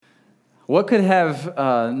What could have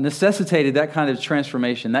necessitated that kind of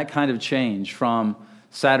transformation, that kind of change from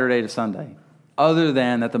Saturday to Sunday, other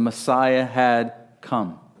than that the Messiah had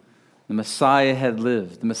come? The Messiah had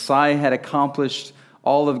lived. The Messiah had accomplished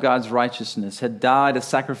all of God's righteousness, had died a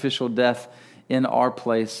sacrificial death in our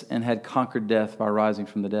place, and had conquered death by rising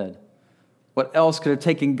from the dead. What else could have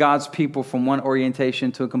taken God's people from one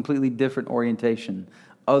orientation to a completely different orientation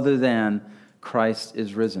other than Christ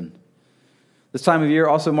is risen? This time of year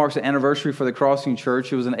also marks the anniversary for the Crossing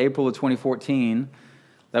Church. It was in April of 2014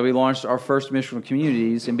 that we launched our first missional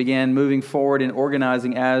communities and began moving forward in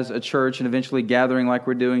organizing as a church and eventually gathering like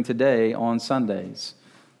we're doing today on Sundays.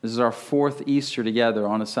 This is our fourth Easter together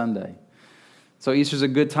on a Sunday. So Easter's a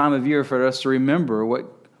good time of year for us to remember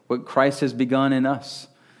what Christ has begun in us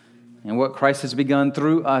and what Christ has begun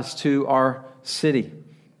through us to our city.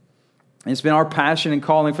 And it's been our passion and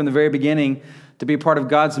calling from the very beginning to be a part of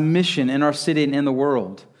God's mission in our city and in the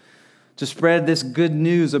world, to spread this good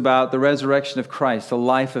news about the resurrection of Christ, the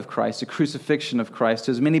life of Christ, the crucifixion of Christ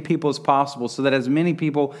to as many people as possible, so that as many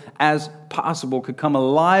people as possible could come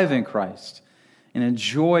alive in Christ and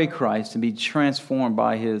enjoy Christ and be transformed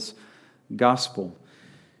by His gospel.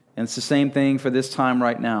 And it's the same thing for this time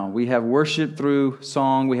right now. We have worship through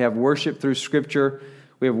song, we have worship through Scripture,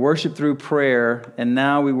 we have worship through prayer, and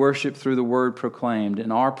now we worship through the word proclaimed.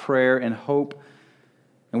 And our prayer and hope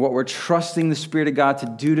and what we're trusting the Spirit of God to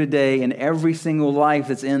do today in every single life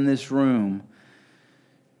that's in this room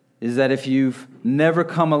is that if you've never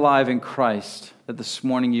come alive in Christ, that this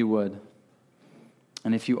morning you would.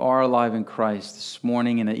 And if you are alive in Christ this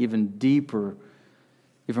morning in an even deeper,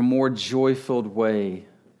 even more joy-filled way,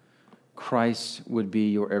 Christ would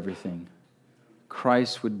be your everything.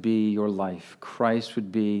 Christ would be your life. Christ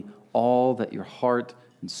would be all that your heart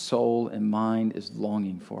and soul and mind is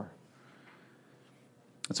longing for.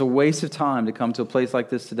 It's a waste of time to come to a place like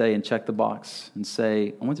this today and check the box and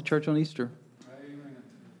say, I went to church on Easter. Amen.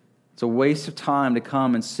 It's a waste of time to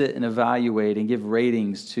come and sit and evaluate and give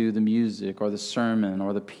ratings to the music or the sermon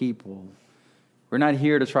or the people. We're not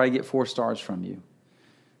here to try to get 4 stars from you.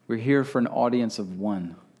 We're here for an audience of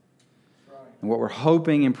one. And what we're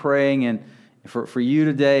hoping and praying and for you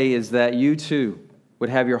today is that you too would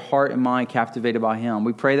have your heart and mind captivated by Him.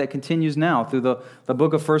 We pray that continues now through the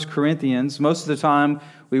book of 1 Corinthians. Most of the time,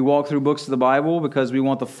 we walk through books of the Bible because we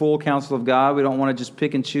want the full counsel of God. We don't want to just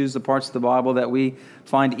pick and choose the parts of the Bible that we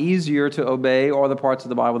find easier to obey or the parts of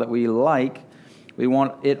the Bible that we like. We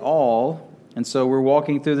want it all. And so we're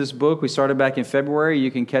walking through this book. We started back in February. You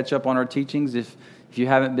can catch up on our teachings if you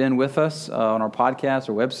haven't been with us on our podcast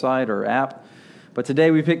or website or app. But today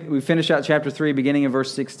we finish out chapter 3, beginning in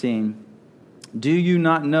verse 16. Do you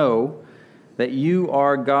not know that you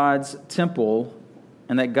are God's temple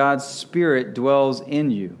and that God's Spirit dwells in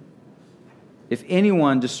you? If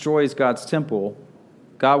anyone destroys God's temple,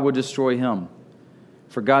 God will destroy him.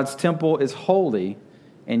 For God's temple is holy,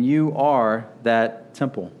 and you are that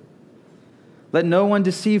temple. Let no one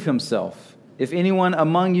deceive himself. If anyone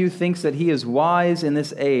among you thinks that he is wise in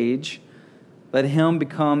this age, let him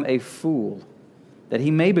become a fool, that he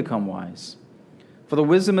may become wise. For the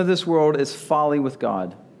wisdom of this world is folly with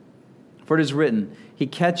God. For it is written, He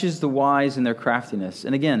catches the wise in their craftiness.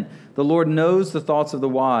 And again, the Lord knows the thoughts of the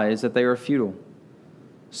wise, that they are futile.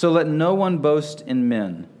 So let no one boast in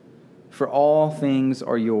men, for all things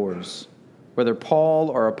are yours. Whether Paul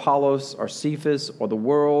or Apollos or Cephas or the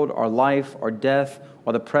world or life or death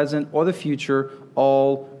or the present or the future,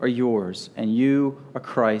 all are yours. And you are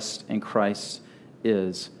Christ, and Christ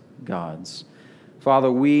is God's.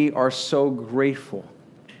 Father, we are so grateful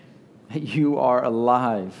that you are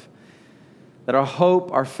alive, that our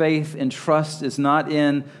hope, our faith, and trust is not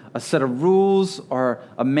in a set of rules or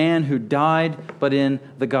a man who died, but in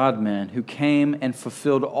the God-man who came and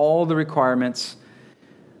fulfilled all the requirements,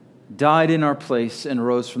 died in our place, and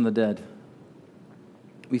rose from the dead.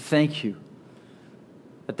 We thank you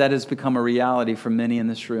that has become a reality for many in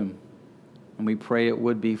this room, and we pray it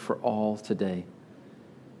would be for all today.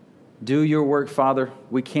 Do your work, Father.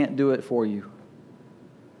 We can't do it for you.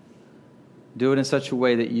 Do it in such a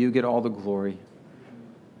way that you get all the glory.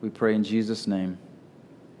 We pray in Jesus' name.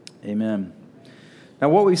 Amen. Now,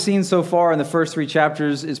 what we've seen so far in the first 3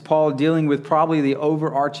 chapters is Paul dealing with probably the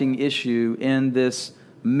overarching issue in this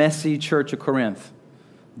messy church of Corinth: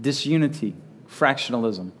 disunity,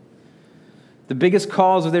 fractionalism. The biggest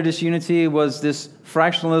cause of their disunity was this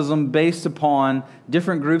fractionalism based upon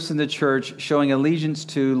different groups in the church showing allegiance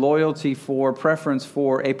to, loyalty for, preference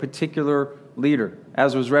for a particular leader,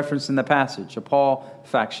 as was referenced in the passage: a Paul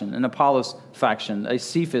faction, an Apollos faction, a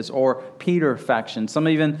Cephas or Peter faction. Some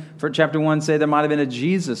even, for chapter 1, say there might have been a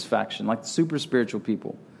Jesus faction, like the super spiritual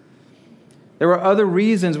people. There are other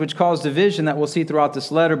reasons which cause division that we'll see throughout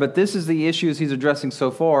this letter, but this is the issues he's addressing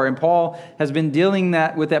so far. And Paul has been dealing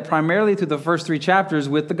with that primarily through the first 3 chapters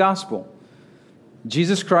with the gospel.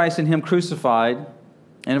 Jesus Christ and him crucified,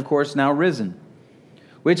 and of course now risen,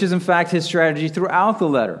 which is in fact his strategy throughout the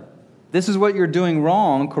letter. This is what you're doing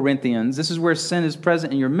wrong, Corinthians. This is where sin is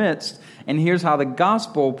present in your midst. And here's how the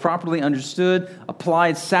gospel, properly understood,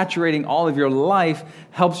 applied, saturating all of your life,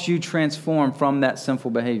 helps you transform from that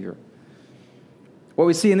sinful behavior. What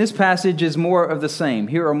we see in this passage is more of the same.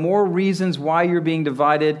 Here are more reasons why you're being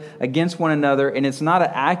divided against one another, and it's not an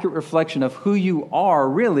accurate reflection of who you are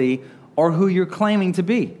really or who you're claiming to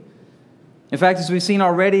be. In fact, as we've seen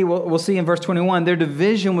already, we'll see in verse 21, their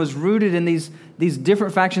division was rooted in these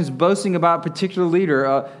different factions boasting about a particular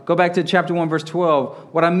leader. Go back to chapter 1, verse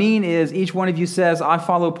 12. What I mean is each one of you says, I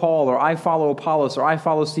follow Paul, or I follow Apollos, or I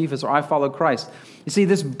follow Cephas, or I follow Christ. You see,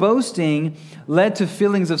 this boasting led to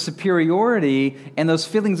feelings of superiority, and those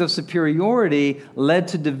feelings of superiority led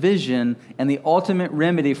to division, and the ultimate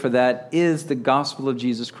remedy for that is the gospel of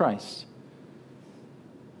Jesus Christ.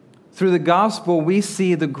 Through the gospel, we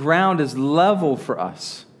see the ground is level for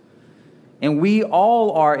us. And we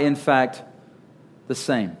all are, in fact, the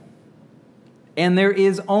same. And there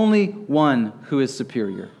is only one who is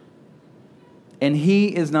superior. And he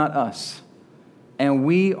is not us. And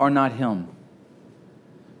we are not him.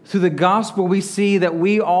 Through the gospel, we see that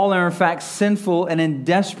we all are, in fact, sinful and in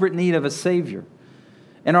desperate need of a Savior.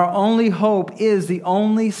 And our only hope is the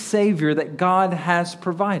only Savior that God has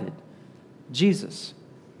provided, Jesus.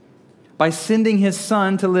 By sending his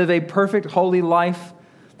Son to live a perfect, holy life,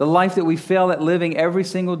 the life that we fail at living every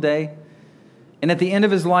single day, and at the end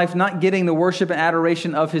of his life, not getting the worship and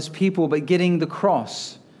adoration of his people, but getting the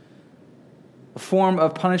cross, a form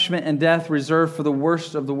of punishment and death reserved for the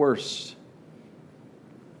worst of the worst.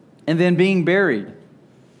 And then being buried,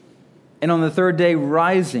 and on the 3rd day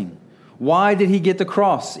rising. Why did he get the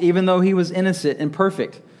cross, even though he was innocent and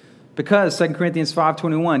perfect? Because, 2 Corinthians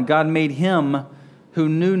 5:21, God made him who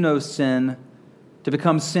knew no sin to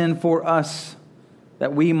become sin for us,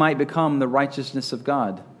 that we might become the righteousness of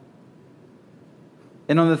God.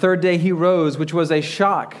 And on the 3rd day he rose, which was a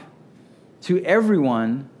shock to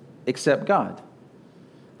everyone except God.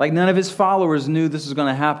 Like none of his followers knew this was going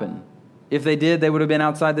to happen. If they did, they would have been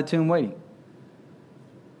outside the tomb waiting.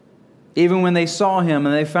 Even when they saw him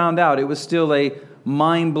and they found out, it was still a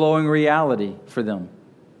mind-blowing reality for them.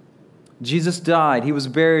 Jesus died, he was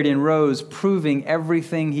buried and rose, proving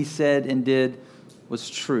everything he said and did was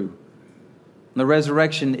true. And the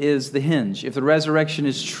resurrection is the hinge. If the resurrection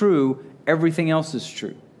is true, everything else is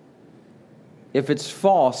true. If it's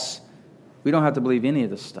false, we don't have to believe any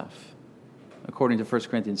of this stuff, according to 1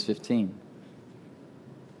 Corinthians 15.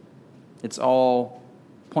 It's all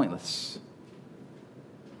pointless.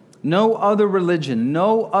 No other religion,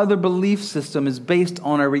 no other belief system is based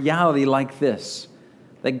on a reality like this.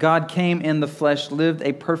 That God came in the flesh, lived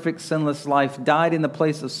a perfect, sinless life, died in the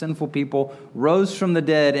place of sinful people, rose from the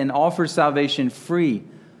dead, and offers salvation free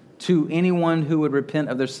to anyone who would repent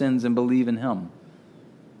of their sins and believe in him.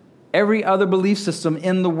 Every other belief system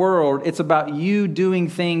in the world, it's about you doing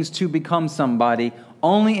things to become somebody.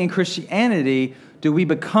 Only in Christianity do we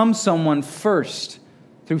become someone first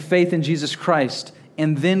through faith in Jesus Christ,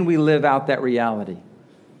 and then we live out that reality.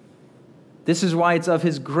 This is why it's of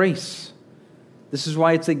his grace. This is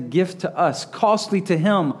why it's a gift to us, costly to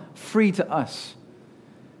him, free to us.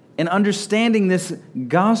 And understanding this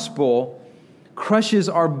gospel crushes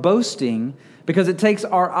our boasting because it takes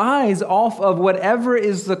our eyes off of whatever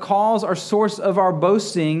is the cause or source of our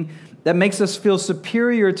boasting that makes us feel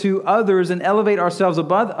superior to others and elevate ourselves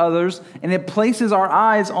above others, and it places our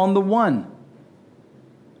eyes on the one.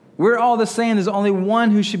 We're all the same. There's only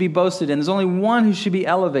one who should be boasted in. There's only one who should be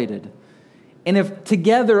elevated. And if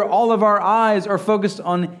together all of our eyes are focused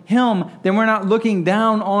on him, then we're not looking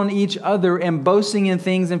down on each other and boasting in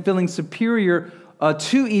things and feeling superior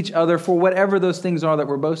to each other for whatever those things are that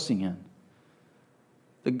we're boasting in.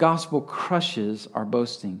 The gospel crushes our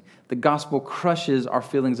boasting. The gospel crushes our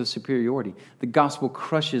feelings of superiority. The gospel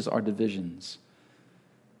crushes our divisions.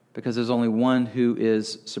 Because there's only one who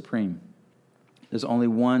is supreme. There's only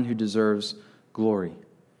one who deserves glory.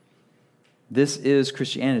 This is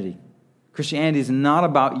Christianity. Christianity is not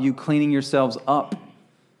about you cleaning yourselves up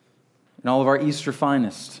in all of our Easter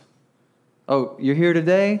finest. Oh, you're here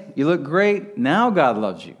today? You look great? Now God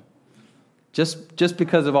loves you. Just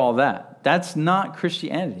because of all that. That's not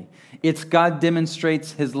Christianity. It's God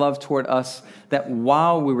demonstrates his love toward us, that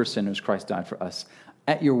while we were sinners, Christ died for us.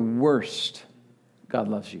 At your worst, God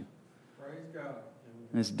loves you. Praise God.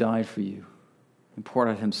 And has died for you and poured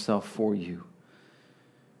out himself for you.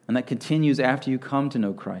 and that continues after you come to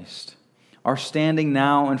know Christ. Our standing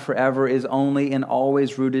now and forever is only and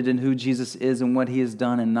always rooted in who Jesus is and what he has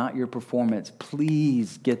done, and not your performance.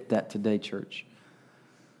 Please get that today, church.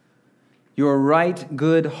 You are right,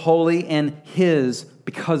 good, holy, and his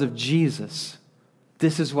because of Jesus.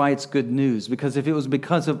 This is why it's good news, because if it was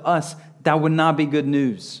because of us, that would not be good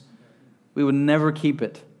news. We would never keep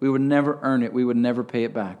it. We would never earn it. We would never pay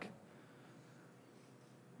it back.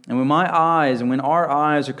 And when our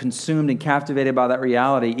eyes are consumed and captivated by that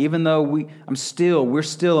reality, even though we're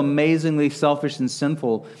still amazingly selfish and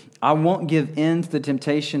sinful, I won't give in to the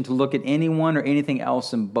temptation to look at anyone or anything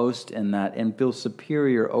else and boast in that and feel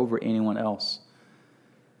superior over anyone else.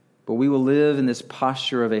 But we will live in this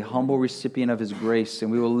posture of a humble recipient of his grace,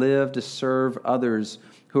 and we will live to serve others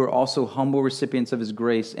who are also humble recipients of his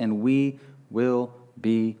grace, and we will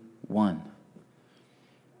be one.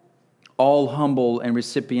 All humble and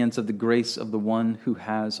recipients of the grace of the one who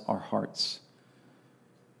has our hearts.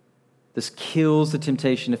 This kills the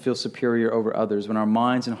temptation to feel superior over others when our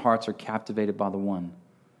minds and hearts are captivated by the one.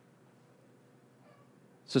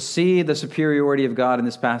 So see the superiority of God in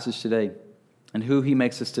this passage today and who he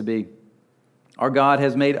makes us to be. Our God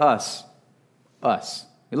has made us.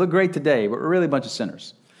 We look great today, but we're really a bunch of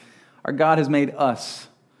sinners. Our God has made us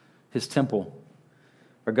his temple.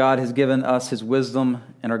 Our God has given us his wisdom,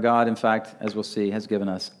 and our God, in fact, as we'll see, has given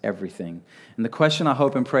us everything. And the question I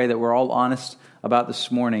hope and pray that we're all honest about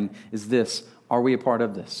this morning is this: are we a part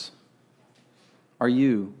of this? Are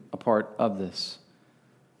you a part of this?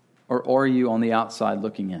 Or are you on the outside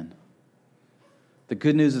looking in? The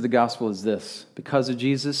good news of the gospel is this: because of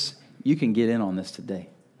Jesus, you can get in on this today.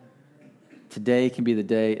 Today can be the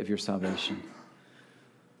day of your salvation.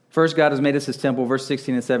 First, God has made us his temple, verse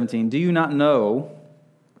 16 and 17. Do you not know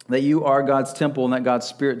that you are God's temple and that God's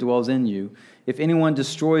Spirit dwells in you? If anyone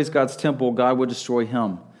destroys God's temple, God will destroy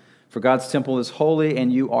him. For God's temple is holy,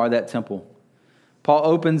 and you are that temple. Paul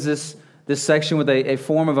opens this section with a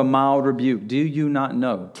form of a mild rebuke. Do you not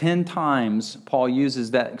know? 10 times Paul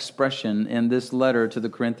uses that expression in this letter to the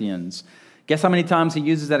Corinthians. Guess how many times he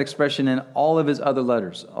uses that expression in all of his other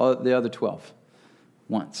letters, the other 12?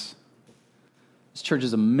 Once. This church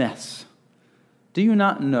is a mess. Do you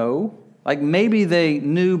not know? Like maybe they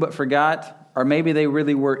knew but forgot, or maybe they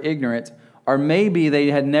really were ignorant, or maybe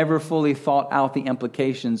they had never fully thought out the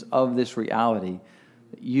implications of this reality.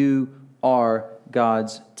 You are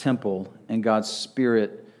God's temple, and God's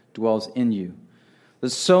Spirit dwells in you.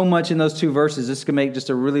 There's so much in those 2 verses. This could make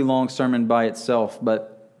just a really long sermon by itself,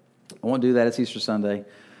 but I won't do that. It's Easter Sunday.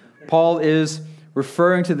 Paul is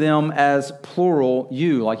referring to them as plural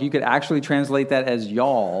you. Like you could actually translate that as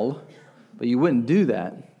y'all, but you wouldn't do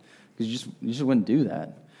that. Because you just wouldn't do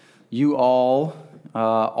that. You all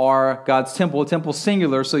are God's temple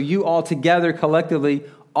singular, so you all together collectively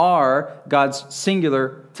are God's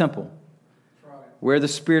singular temple, where the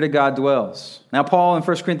Spirit of God dwells. Now, Paul in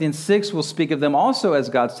 1 Corinthians 6 will speak of them also as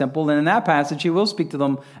God's temple, and in that passage he will speak to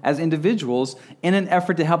them as individuals in an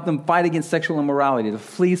effort to help them fight against sexual immorality, to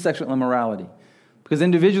flee sexual immorality. Because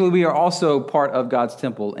individually we are also part of God's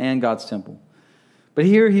temple and God's temple. But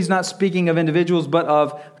here he's not speaking of individuals, but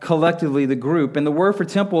of collectively the group. And the word for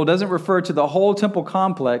temple doesn't refer to the whole temple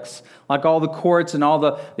complex, like all the courts and all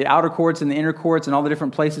the outer courts and the inner courts and all the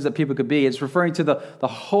different places that people could be. It's referring to the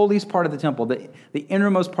holiest part of the temple, the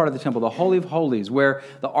innermost part of the temple, the Holy of Holies, where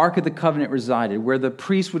the Ark of the Covenant resided, where the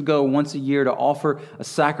priest would go once a year to offer a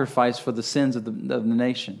sacrifice for the sins of the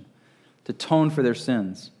nation, to atone for their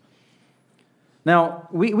sins. Now,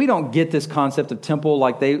 we don't get this concept of temple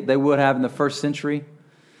like they would have in the first century.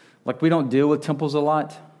 Like we don't deal with temples a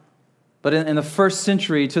lot. But in the first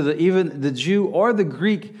century, to even the Jew or the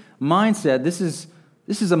Greek mindset, this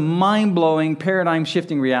is a mind-blowing,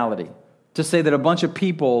 paradigm-shifting reality. To say that a bunch of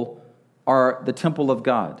people are the temple of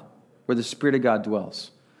God, where the Spirit of God dwells.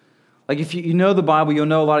 Like if you know the Bible, you'll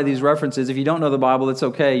know a lot of these references. If you don't know the Bible, it's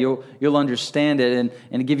okay. You'll understand it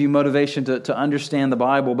and give you motivation to understand the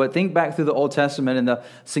Bible. But think back through the Old Testament and the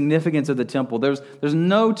significance of the temple. There's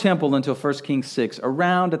no temple until 1 Kings 6,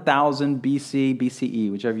 around 1000 BC,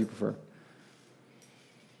 BCE, whichever you prefer.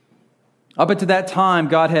 Up until that time,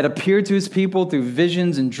 God had appeared to his people through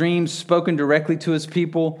visions and dreams, spoken directly to his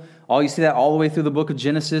people. You see that all the way through the book of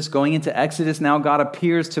Genesis. Going into Exodus, now God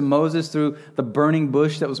appears to Moses through the burning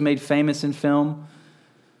bush that was made famous in film.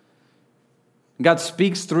 God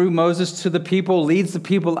speaks through Moses to the people, leads the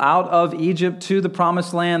people out of Egypt to the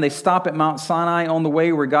promised land. They stop at Mount Sinai on the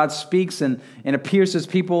way where God speaks and appears to his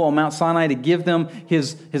people on Mount Sinai to give them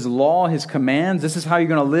his law, his commands. This is how you're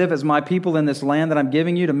going to live as my people in this land that I'm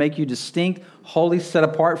giving you, to make you distinct, holy, set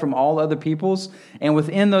apart from all other peoples. And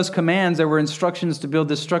within those commands, there were instructions to build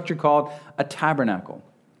this structure called a tabernacle.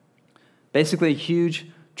 Basically a huge,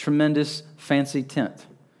 tremendous, fancy tent.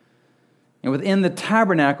 And within the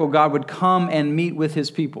tabernacle, God would come and meet with his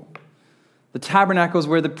people. The tabernacle is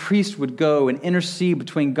where the priest would go and intercede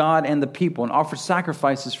between God and the people and offer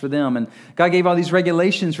sacrifices for them. And God gave all these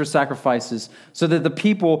regulations for sacrifices so that the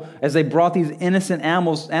people, as they brought these innocent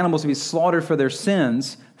animals to be slaughtered for their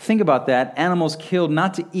sins, think about that, animals killed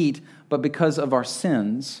not to eat, but because of our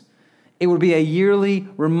sins, it would be a yearly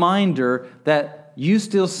reminder that you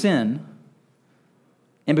still sin.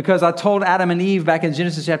 And because I told Adam and Eve back in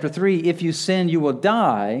Genesis chapter 3, if you sin, you will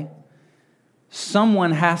die,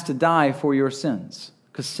 someone has to die for your sins,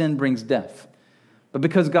 because sin brings death. But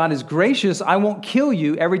because God is gracious, I won't kill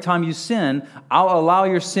you every time you sin. I'll allow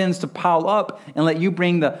your sins to pile up and let you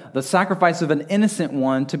bring the sacrifice of an innocent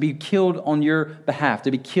one to be killed on your behalf,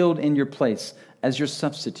 to be killed in your place as your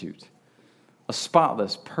substitute. A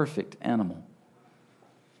spotless, perfect animal.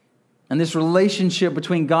 And this relationship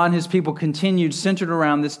between God and his people continued, centered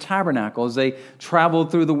around this tabernacle as they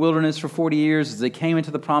traveled through the wilderness for 40 years, as they came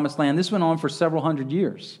into the promised land. This went on for several hundred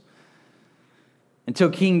years until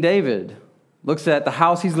King David looks at the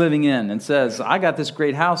house he's living in and says, I got this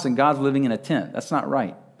great house and God's living in a tent. That's not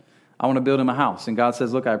right. I want to build him a house. And God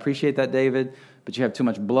says, look, I appreciate that, David, but you have too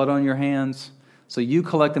much blood on your hands. So you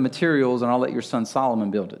collect the materials and I'll let your son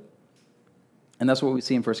Solomon build it. And that's what we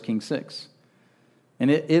see in 1 Kings 6. And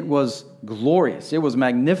it was glorious. It was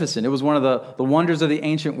magnificent. It was one of the wonders of the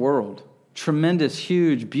ancient world. Tremendous,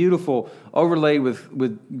 huge, beautiful, overlaid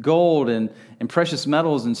with gold and precious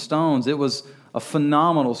metals and stones. It was a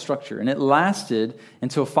phenomenal structure. And it lasted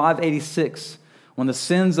until 586, when the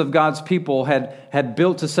sins of God's people had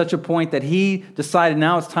built to such a point that he decided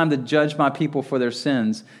now it's time to judge my people for their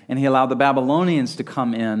sins. And he allowed the Babylonians to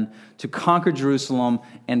come in to conquer Jerusalem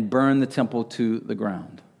and burn the temple to the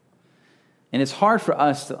ground. And it's hard for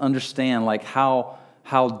us to understand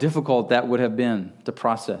how difficult that would have been to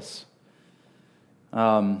process.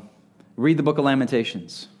 Read the book of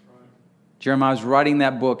Lamentations. Jeremiah's writing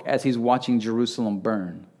that book as he's watching Jerusalem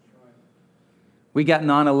burn. We got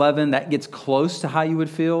 9/11. That gets close to how you would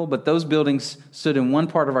feel, but those buildings stood in one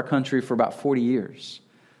part of our country for about 40 years.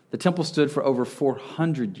 The temple stood for over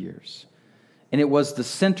 400 years. And it was the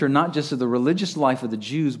center not just of the religious life of the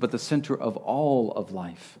Jews, but the center of all of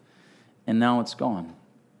life. And now it's gone.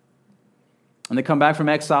 And they come back from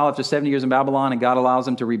exile after 70 years in Babylon, and God allows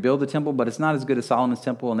them to rebuild the temple, but it's not as good as Solomon's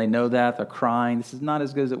temple, and they know that. They're crying. This is not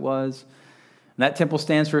as good as it was. And that temple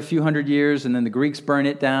stands for a few hundred years, and then the Greeks burn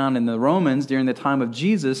it down, and the Romans, during the time of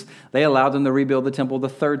Jesus, they allowed them to rebuild the temple the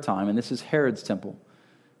third time, and this is Herod's temple.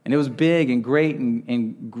 And it was big and great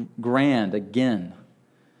and grand again.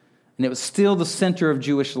 And it was still the center of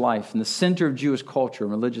Jewish life and the center of Jewish culture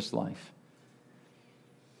and religious life.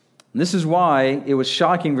 And this is why it was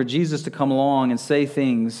shocking for Jesus to come along and say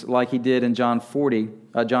things like he did in John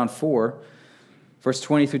 4, verse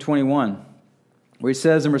 20 through 21, where he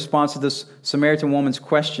says in response to this Samaritan woman's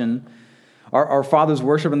question, our fathers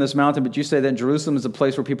worship on this mountain, but you say that Jerusalem is the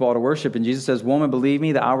place where people ought to worship. And Jesus says, woman, believe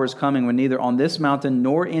me, the hour is coming when neither on this mountain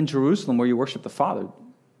nor in Jerusalem will you worship the Father.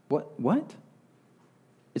 What?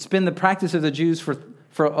 It's been the practice of the Jews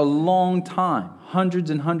for a long time, hundreds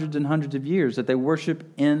and hundreds and hundreds of years, that they worship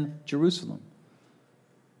in Jerusalem.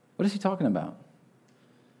 What is he talking about?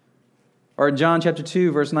 Or in John chapter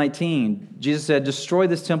 2, verse 19, Jesus said, destroy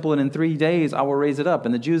this temple and in 3 days I will raise it up.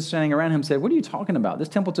 And the Jews standing around him said, what are you talking about? This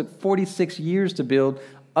temple took 46 years to build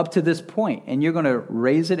up to this point, and you're going to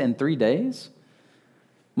raise it in 3 days?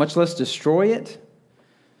 Much less destroy it?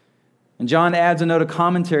 And John adds a note of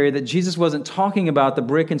commentary that Jesus wasn't talking about the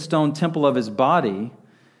brick and stone temple of his body.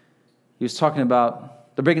 He was talking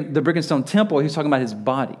about the brick and stone temple. He was talking about his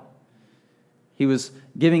body. He was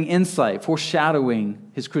giving insight,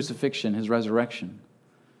 foreshadowing his crucifixion, his resurrection.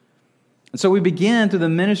 And so we begin through the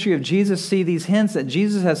ministry of Jesus, see these hints that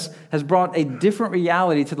Jesus has brought a different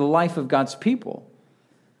reality to the life of God's people,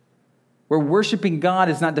 where worshiping God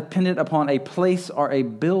is not dependent upon a place or a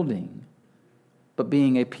building, but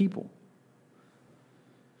being a people.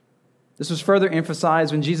 This was further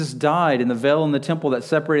emphasized when Jesus died, and the veil in the temple that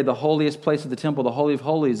separated the holiest place of the temple, the Holy of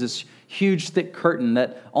Holies, this huge thick curtain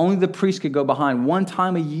that only the priest could go behind one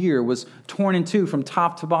time a year, was torn in two from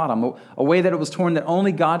top to bottom, a way that it was torn that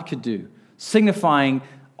only God could do, signifying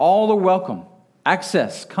all are welcome,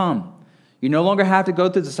 access, come. You no longer have to go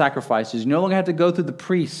through the sacrifices. You no longer have to go through the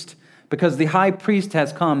priest, because the high priest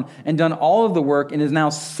has come and done all of the work and is now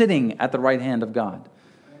sitting at the right hand of God.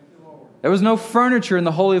 There was no furniture in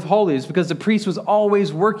the Holy of Holies because the priest was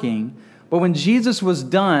always working. But when Jesus was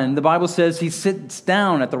done, the Bible says he sits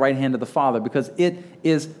down at the right hand of the Father because it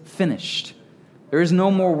is finished. There is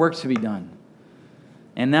no more work to be done.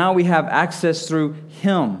 And now we have access through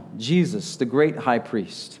him, Jesus, the great high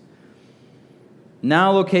priest.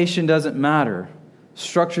 Now location doesn't matter.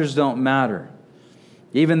 Structures don't matter.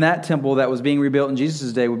 Even that temple that was being rebuilt in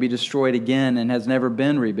Jesus' day would be destroyed again and has never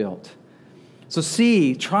been rebuilt. So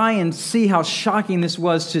try and see how shocking this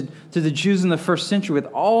was to the Jews in the first century with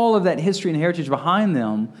all of that history and heritage behind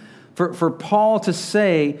them. For Paul to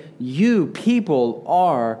say, you people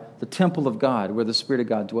are the temple of God where the Spirit of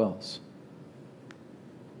God dwells.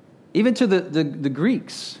 Even to the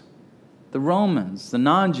Greeks, the Romans, the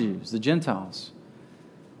non-Jews, the Gentiles.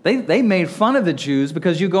 They made fun of the Jews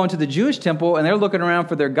because you go into the Jewish temple and they're looking around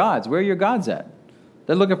for their gods. Where are your gods at?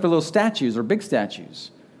 They're looking for little statues or big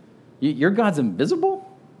statues. Your God's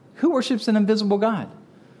invisible? Who worships an invisible God?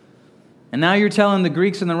 And now you're telling the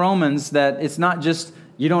Greeks and the Romans that it's not just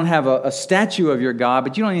you don't have a statue of your God,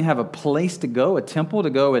 but you don't even have a place to go, a temple to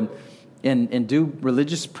go and do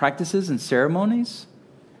religious practices and ceremonies.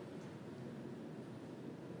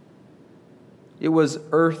 It was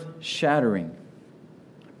earth-shattering,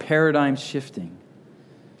 paradigm-shifting.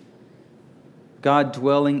 God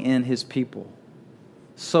dwelling in his people.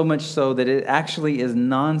 So much so that it actually is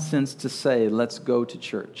nonsense to say, let's go to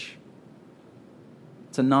church.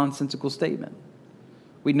 It's a nonsensical statement.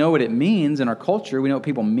 We know what it means in our culture. We know what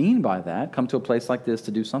people mean by that. Come to a place like this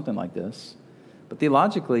to do something like this. But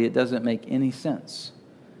theologically, it doesn't make any sense.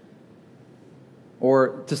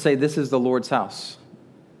 Or to say this is the Lord's house.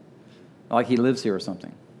 Like he lives here or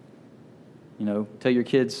something. Tell your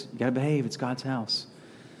kids, you got to behave. It's God's house.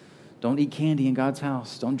 Don't eat candy in God's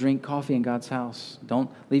house. Don't drink coffee in God's house. Don't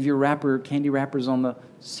leave your candy wrappers on the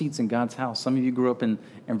seats in God's house. Some of you grew up in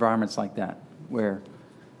environments like that where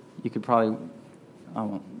you could probably,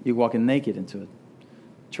 you walk in naked into a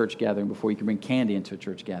church gathering before you can bring candy into a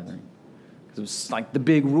church gathering. Because it was like the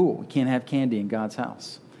big rule. You can't have candy in God's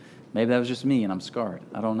house. Maybe that was just me and I'm scarred.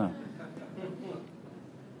 I don't know.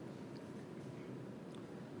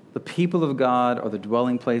 The people of God are the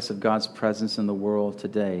dwelling place of God's presence in the world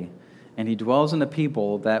today. And he dwells in the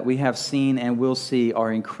people that we have seen and will see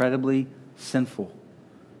are incredibly sinful,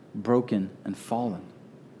 broken, and fallen.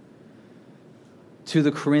 To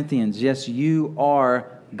the Corinthians, yes, you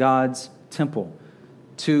are God's temple.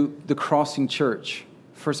 To the Crossing Church,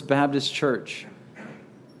 First Baptist Church,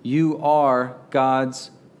 you are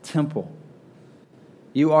God's temple.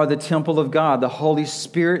 You are the temple of God. The Holy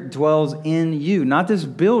Spirit dwells in you. Not this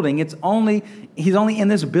building. He's only in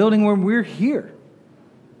this building when we're here,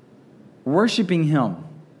 worshiping him.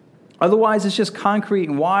 Otherwise, it's just concrete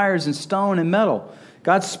and wires and stone and metal.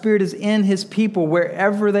 God's Spirit is in his people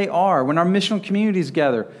wherever they are. When our missional communities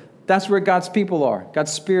gather, that's where God's people are.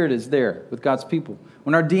 God's Spirit is there with God's people.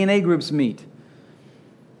 When our DNA groups meet,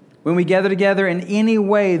 when we gather together in any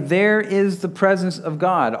way, there is the presence of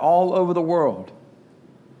God all over the world.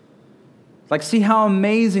 Like, see how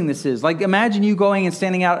amazing this is. Like, imagine you going and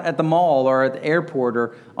standing out at the mall or at the airport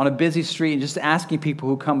or on a busy street and just asking people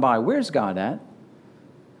who come by, where's God at?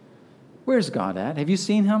 Where's God at? Have you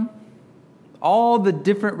seen him? All the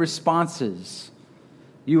different responses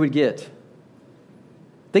you would get.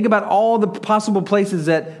 Think about all the possible places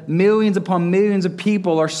that millions upon millions of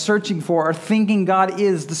people are searching for, are thinking God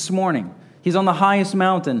is this morning. He's on the highest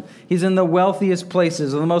mountain. He's in the wealthiest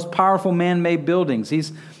places, or the most powerful man-made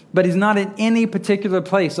buildings. But he's not in any particular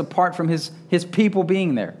place apart from his people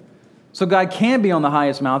being there. So God can be on the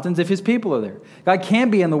highest mountains if his people are there. God can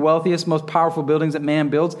be in the wealthiest, most powerful buildings that man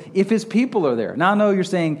builds if his people are there. Now I know you're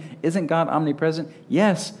saying, isn't God omnipresent?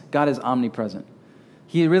 Yes, God is omnipresent.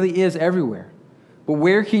 He really is everywhere. But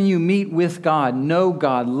where can you meet with God, know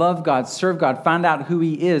God, love God, serve God, find out who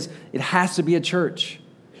he is? It has to be a church.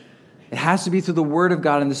 It has to be through the Word of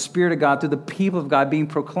God and the Spirit of God, through the people of God being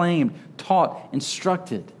proclaimed, taught,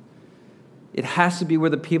 instructed. It has to be where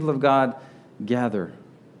the people of God gather,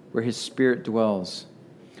 where his Spirit dwells,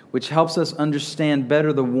 which helps us understand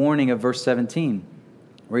better the warning of verse 17,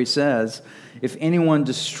 where he says, if anyone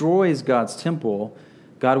destroys God's temple,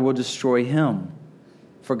 God will destroy him.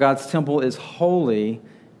 For God's temple is holy,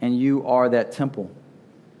 and you are that temple.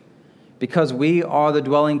 Because we are the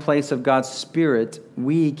dwelling place of God's Spirit,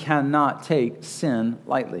 we cannot take sin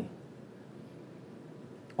lightly.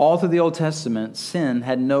 All through the Old Testament, sin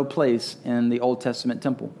had no place in the Old Testament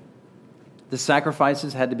temple. The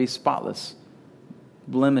sacrifices had to be spotless.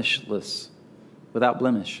 blemishless, without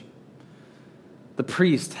blemish. The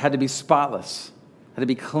priest had to be spotless, had to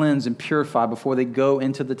be cleansed and purified before they go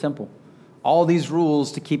into the temple. All these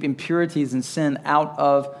rules to keep impurities and sin out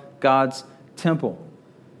of God's temple.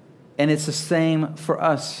 And it's the same for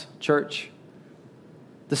us, church.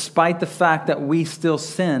 Despite the fact that we still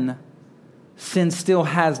sin, sin still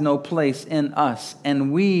has no place in us.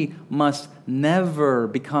 And we must never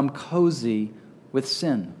become cozy with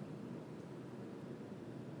sin.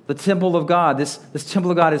 The temple of God, this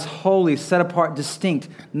temple of God is holy, set apart, distinct.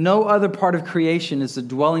 No other part of creation is the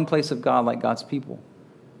dwelling place of God like God's people.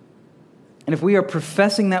 And if we are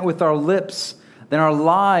professing that with our lips, then our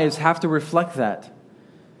lives have to reflect that.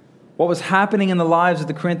 What was happening in the lives of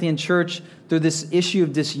the Corinthian church through this issue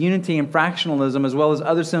of disunity and fractionalism, as well as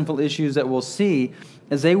other sinful issues that we'll see,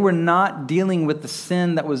 is they were not dealing with the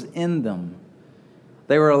sin that was in them.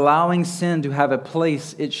 They were allowing sin to have a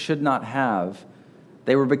place it should not have.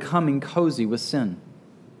 They were becoming cozy with sin.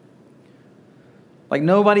 Like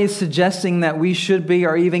nobody is suggesting that we should be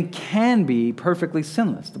or even can be perfectly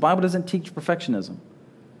sinless. The Bible doesn't teach perfectionism.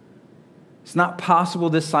 It's not possible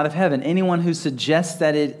this side of heaven. Anyone who suggests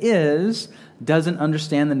that it is doesn't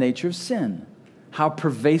understand the nature of sin, how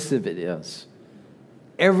pervasive it is.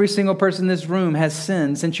 Every single person in this room has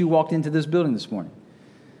sinned since you walked into this building this morning.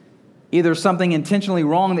 Either something intentionally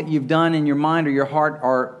wrong that you've done in your mind or your heart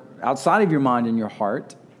or outside of your mind and your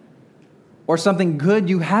heart, or something good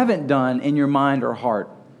you haven't done in your mind or heart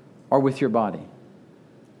or with your body.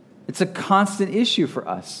 It's a constant issue for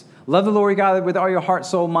us. Love the Lord your God with all your heart,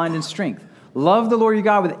 soul, mind, and strength. Love the Lord your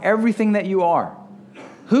God with everything that you are.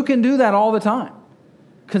 Who can do that all the time?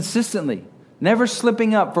 Consistently. Never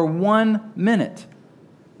slipping up for 1 minute.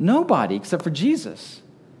 Nobody except for Jesus.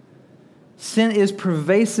 Sin is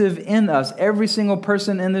pervasive in us. Every single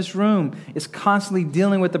person in this room is constantly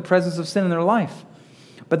dealing with the presence of sin in their life.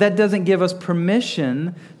 But that doesn't give us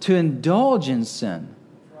permission to indulge in sin.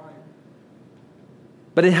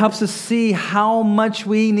 But it helps us see how much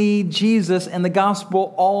we need Jesus and the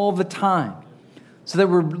gospel all the time. So that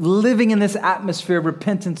we're living in this atmosphere of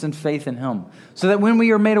repentance and faith in Him. So that when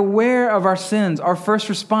we are made aware of our sins, our first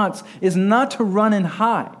response is not to run and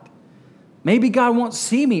hide. Maybe God won't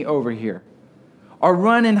see me over here. Or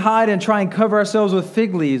run and hide and try and cover ourselves with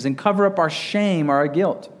fig leaves and cover up our shame or our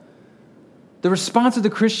guilt. The response of the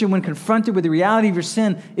Christian when confronted with the reality of your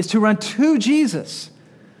sin is to run to Jesus.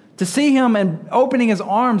 To see Him and opening His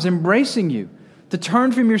arms, embracing you. To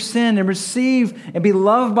turn from your sin and receive and be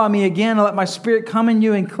loved by me again and let my Spirit come in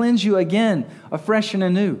you and cleanse you again, afresh and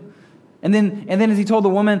anew. And then as He told the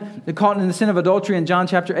woman caught in the sin of adultery in John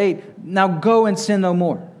chapter 8, now go and sin no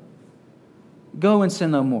more. Go and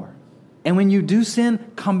sin no more. And when you do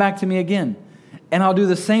sin, come back to me again. And I'll do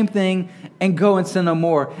the same thing and go and sin no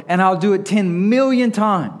more. And I'll do it 10 million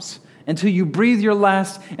times until you breathe your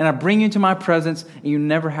last and I bring you into my presence and you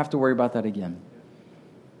never have to worry about that again.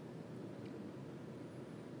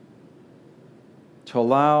 To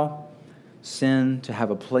allow sin to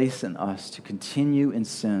have a place in us, to continue in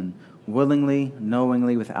sin willingly,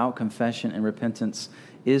 knowingly, without confession and repentance,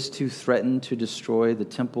 is to threaten to destroy the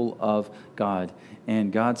temple of God.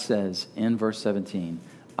 And God says in verse 17,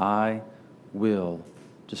 I will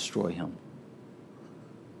destroy him.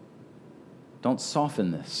 Don't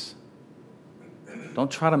soften this.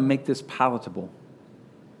 Don't try to make this palatable.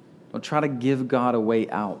 Don't try to give God a way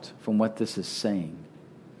out from what this is saying.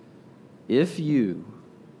 If you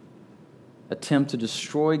attempt to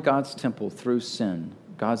destroy God's temple through sin,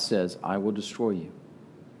 God says, I will destroy you.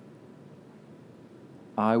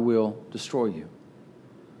 I will destroy you.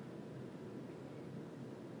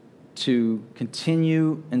 To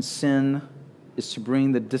continue in sin is to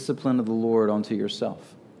bring the discipline of the Lord onto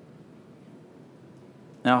yourself.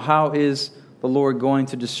 Now, how is the Lord going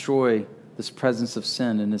to destroy this presence of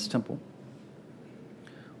sin in His temple?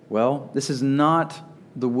 Well, this is not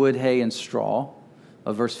the wood, hay, and straw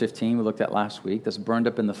of verse 15 we looked at last week that's burned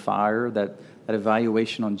up in the fire, that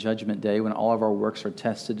evaluation on Judgment Day when all of our works are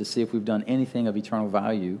tested to see if we've done anything of eternal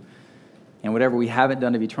value. And whatever we haven't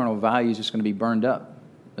done of eternal value is just going to be burned up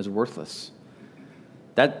as worthless.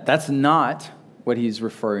 That's not what he's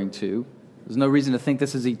referring to. There's no reason to think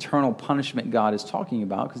this is eternal punishment God is talking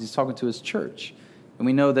about because he's talking to his church. And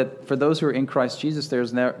we know that for those who are in Christ Jesus,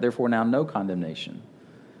 there's therefore now no condemnation.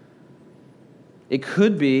 It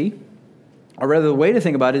could be, or rather the way to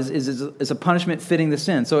think about it is a punishment fitting the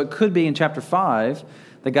sin. So it could be in chapter 5,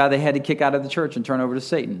 the guy they had to kick out of the church and turn over to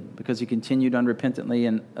Satan because he continued unrepentantly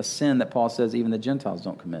in a sin that Paul says even the Gentiles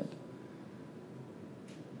don't commit.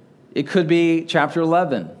 It could be chapter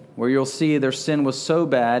 11, where you'll see their sin was so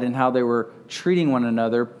bad and how they were treating one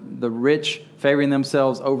another, the rich favoring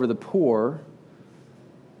themselves over the poor,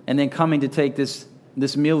 and then coming to take this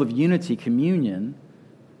meal of unity, communion,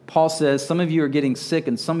 Paul says some of you are getting sick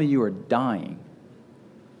and some of you are dying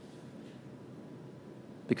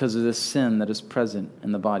because of this sin that is present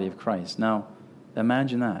in the body of Christ. Now,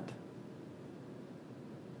 imagine that.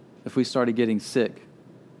 If we started getting sick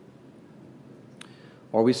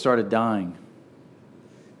or we started dying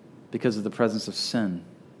because of the presence of sin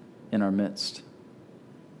in our midst.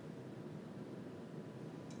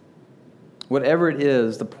 Whatever it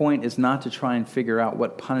is, the point is not to try and figure out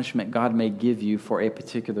what punishment God may give you for a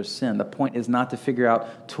particular sin. The point is not to figure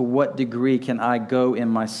out to what degree can I go in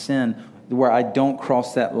my sin where I don't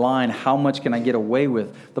cross that line. How much can I get away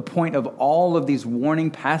with? The point of all of these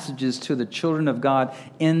warning passages to the children of God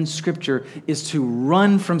in Scripture is to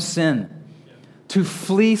run from sin, to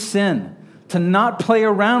flee sin, to not play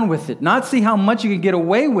around with it, not see how much you can get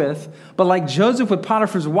away with, but like Joseph with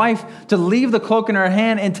Potiphar's wife, to leave the cloak in her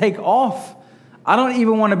hand and take off. I don't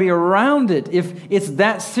even want to be around it if it's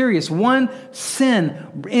that serious. One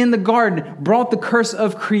sin in the garden brought the curse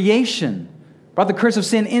of creation, brought the curse of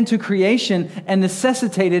sin into creation and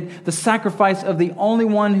necessitated the sacrifice of the only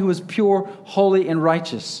one who was pure, holy, and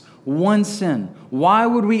righteous. One sin. Why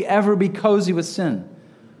would we ever be cozy with sin?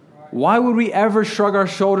 Why would we ever shrug our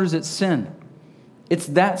shoulders at sin? It's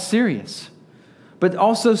that serious. But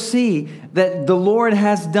also see that the Lord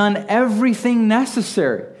has done everything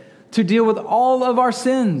necessary to deal with all of our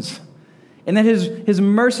sins. And that His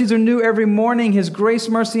mercies are new every morning. His grace,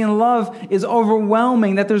 mercy, and love is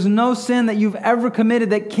overwhelming. That there's no sin that you've ever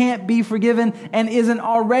committed that can't be forgiven and isn't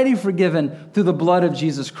already forgiven through the blood of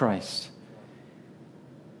Jesus Christ.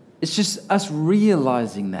 It's just us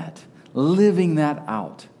realizing that, living that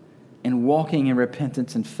out, and walking in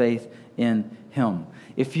repentance and faith in Him.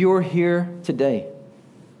 If you're here today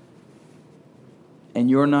and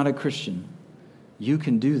you're not a Christian, you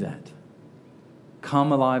can do that.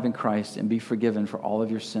 Come alive in Christ and be forgiven for all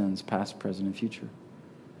of your sins, past, present, and future.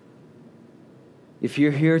 If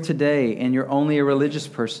you're here today and you're only a religious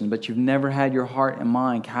person, but you've never had your heart and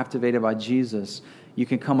mind captivated by Jesus, you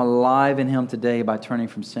can come alive in Him today by turning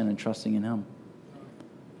from sin and trusting in Him.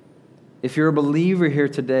 If you're a believer here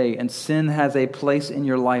today and sin has a place in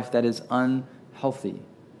your life that is unhealthy,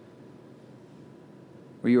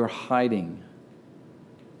 where you are hiding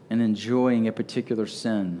and enjoying a particular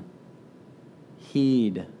sin,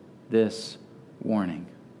 heed this warning.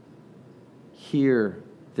 Hear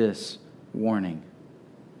this warning.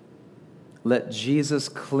 Let Jesus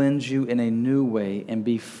cleanse you in a new way and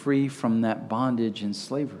be free from that bondage and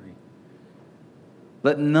slavery.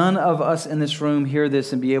 Let none of us in this room hear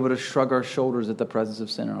this and be able to shrug our shoulders at the presence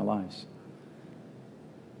of sin in our lives.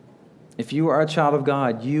 If you are a child of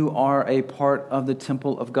God, you are a part of the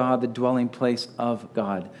temple of God, the dwelling place of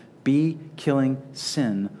God. Be killing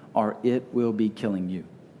sin, or it will be killing you.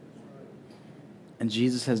 And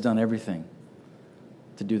Jesus has done everything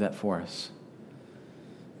to do that for us.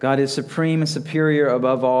 God is supreme and superior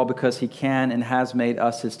above all because He can and has made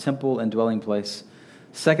us His temple and dwelling place.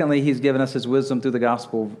 Secondly, He's given us His wisdom through the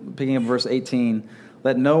gospel. Picking up verse 18,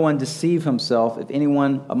 let no one deceive himself. If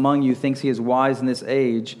anyone among you thinks he is wise in this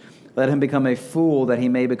age, let him become a fool that he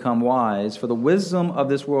may become wise. For the wisdom of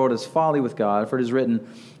this world is folly with God. For it is written,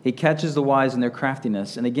 He catches the wise in their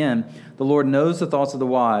craftiness. And again, the Lord knows the thoughts of the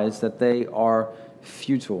wise, that they are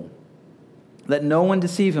futile. Let no one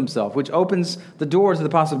deceive himself, which opens the door to the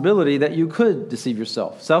possibility that you could deceive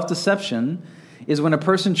yourself. Self-deception is when a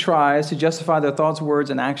person tries to justify their thoughts, words,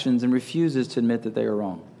 and actions and refuses to admit that they are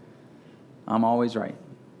wrong. I'm always right.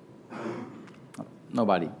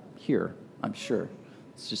 Nobody here, I'm sure.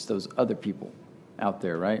 It's just those other people out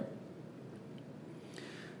there, right?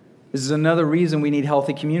 This is another reason we need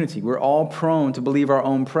healthy community. We're all prone to believe our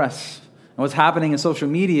own press. And what's happening in social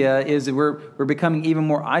media is that we're becoming even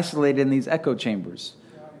more isolated in these echo chambers,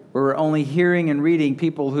 where we're only hearing and reading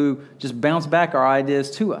people who just bounce back our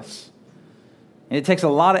ideas to us. And it takes a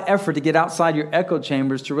lot of effort to get outside your echo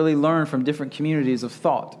chambers to really learn from different communities of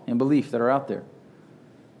thought and belief that are out there,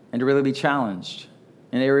 and to really be challenged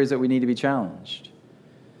in areas that we need to be challenged.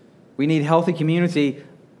 We need healthy community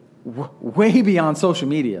way beyond social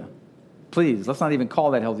media. Please, let's not even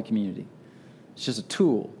call that healthy community. It's just a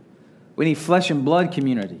tool. We need flesh and blood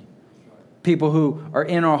community. People who are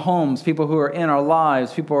in our homes, people who are in our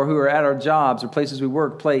lives, people who are at our jobs or places we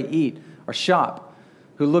work, play, eat, or shop,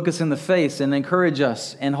 who look us in the face and encourage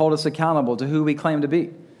us and hold us accountable to who we claim to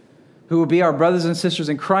be, who will be our brothers and sisters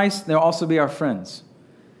in Christ. They'll also be our friends.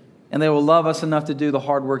 And they will love us enough to do the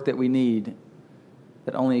hard work that we need,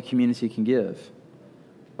 that only a community can give.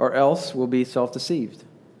 Or else we'll be self-deceived.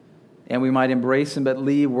 and we might embrace and but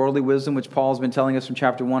leave worldly wisdom, which Paul's been telling us from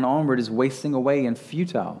chapter 1 onward, is wasting away and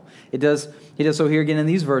futile. He does so here again in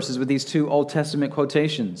these verses with these two Old Testament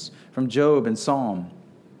quotations from Job and Psalm.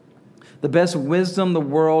 The best wisdom the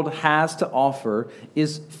world has to offer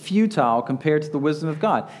is futile compared to the wisdom of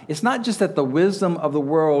God. It's not just that the wisdom of the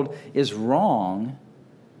world is wrong.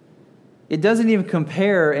 It doesn't even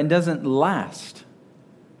compare and doesn't last.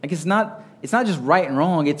 Like it's not just right and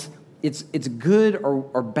wrong. It's good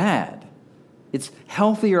or bad. It's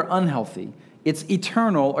healthy or unhealthy. It's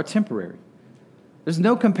eternal or temporary. There's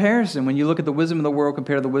no comparison when you look at the wisdom of the world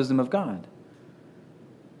compared to the wisdom of God.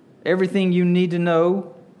 Everything you need to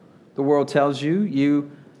know, the world tells you,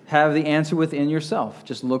 you have the answer within yourself.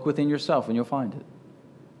 Just look within yourself and you'll find it.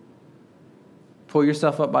 Pull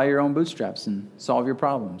yourself up by your own bootstraps and solve your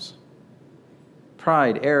problems.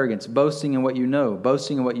 Pride, arrogance, boasting in what you know,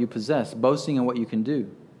 boasting in what you possess, boasting in what you can do.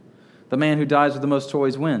 The man who dies with the most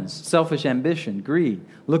toys wins. Selfish ambition, greed.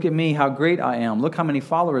 Look at me, how great I am. Look how many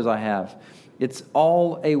followers I have. It's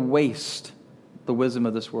all a waste, the wisdom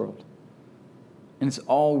of this world. And it's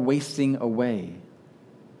all wasting away.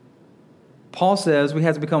 Paul says we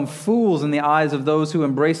have to become fools in the eyes of those who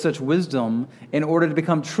embrace such wisdom in order to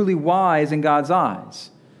become truly wise in God's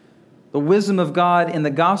eyes. The wisdom of God in the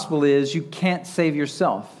gospel is you can't save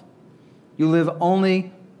yourself. You live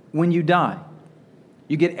only when you die.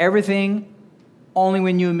 You get everything only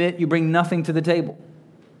when you admit you bring nothing to the table.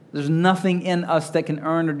 There's nothing in us that can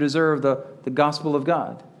earn or deserve the gospel of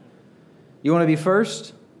God. You want to be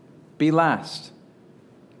first? Be last.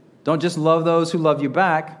 Don't just love those who love you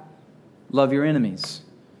back. Love your enemies.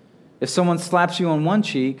 If someone slaps you on one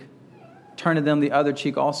cheek, turn to them the other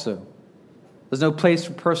cheek also. There's no place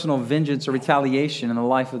for personal vengeance or retaliation in the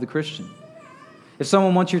life of the Christian. If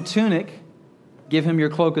someone wants your tunic, give him your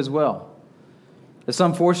cloak as well. If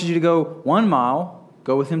someone forces you to go 1 mile,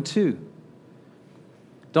 go with him 2.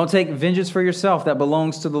 Don't take vengeance for yourself. That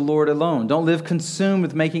belongs to the Lord alone. Don't live consumed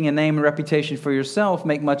with making a name and reputation for yourself.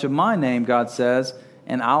 Make much of my name, God says,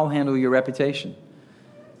 and I'll handle your reputation.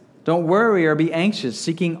 Don't worry or be anxious,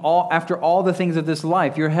 seeking after all the things of this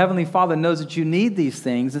life. Your heavenly Father knows that you need these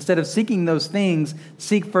things. Instead of seeking those things,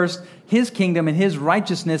 seek first His kingdom and His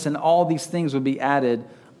righteousness, and all these things will be added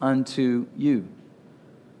unto you.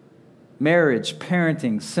 Marriage,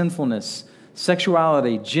 parenting, sinfulness,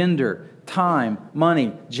 sexuality, gender, time,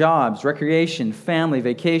 money, jobs, recreation, family,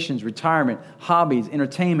 vacations, retirement, hobbies,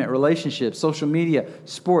 entertainment, relationships, social media,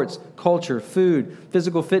 sports, culture, food,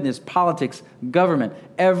 physical fitness, politics, government,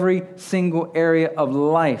 every single area of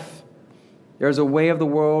life. There is a way of the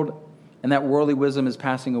world, and that worldly wisdom is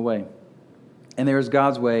passing away. And there is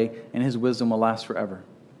God's way, and His wisdom will last forever.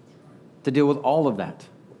 To deal with all of that.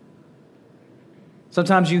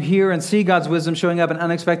 Sometimes you hear and see God's wisdom showing up in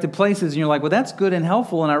unexpected places, and you're like, well, that's good and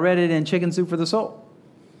helpful, and I read it in Chicken Soup for the Soul.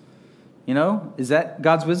 You know, is that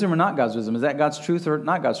God's wisdom or not God's wisdom? Is that God's truth or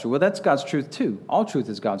not God's truth? Well, that's God's truth too. All truth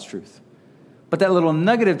is God's truth. But that little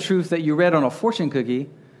nugget of truth that you read on a fortune cookie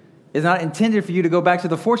is not intended for you to go back to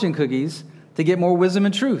the fortune cookies to get more wisdom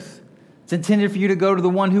and truth. It's intended for you to go to the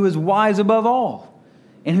one who is wise above all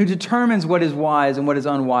and who determines what is wise and what is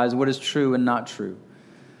unwise, what is true and not true.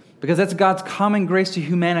 Because that's God's common grace to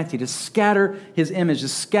humanity, to scatter His image, to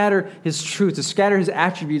scatter His truth, to scatter His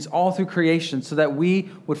attributes all through creation so that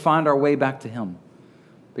we would find our way back to Him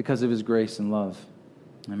because of His grace and love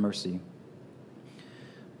and mercy.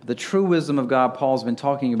 But the true wisdom of God Paul's been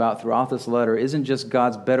talking about throughout this letter isn't just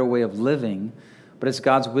God's better way of living, but it's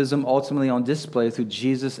God's wisdom ultimately on display through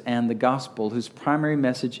Jesus and the gospel, whose primary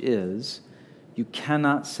message is, you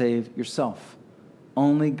cannot save yourself.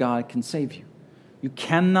 Only God can save you. You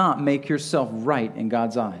cannot make yourself right in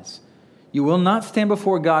God's eyes. You will not stand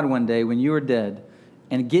before God one day when you are dead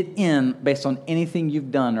and get in based on anything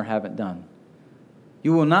you've done or haven't done.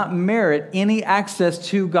 You will not merit any access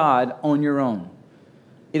to God on your own.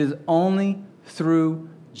 It is only through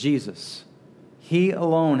Jesus. He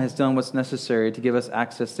alone has done what's necessary to give us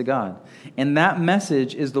access to God. And that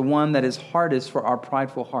message is the one that is hardest for our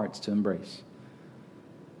prideful hearts to embrace.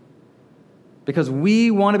 Because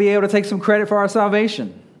we want to be able to take some credit for our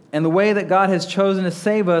salvation. And the way that God has chosen to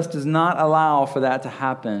save us does not allow for that to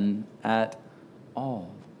happen at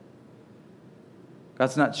all.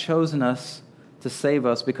 God's not chosen us to save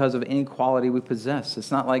us because of any quality we possess.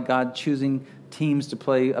 It's not like God choosing teams to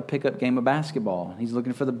play a pickup game of basketball. He's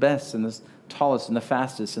looking for the best and the tallest and the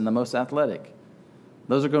fastest and the most athletic.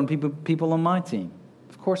 Those are going to be people on my team.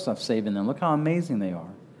 Of course I'm saving them. Look how amazing they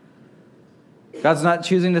are. God's not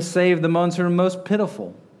choosing to save the ones who are most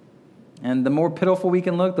pitiful. And the more pitiful we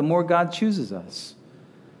can look, the more God chooses us.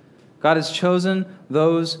 God has chosen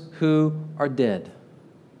those who are dead.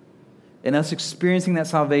 in us experiencing that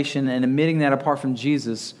salvation and admitting that apart from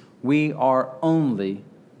Jesus, we are only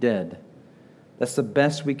dead. That's the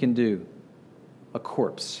best we can do. A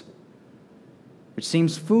corpse. Which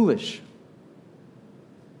seems foolish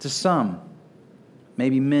to some,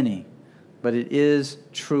 maybe many, but it is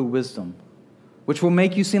true wisdom, which will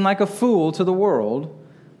make you seem like a fool to the world,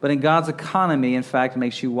 but in God's economy, in fact,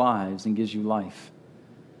 makes you wise and gives you life.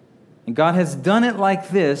 And God has done it like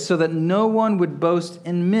this so that no one would boast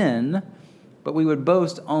in men, but we would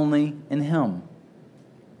boast only in Him,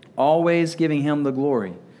 always giving Him the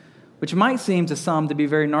glory, which might seem to some to be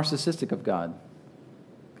very narcissistic of God.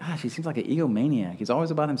 Gosh, he seems like an egomaniac. He's always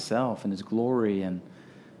about himself and his glory and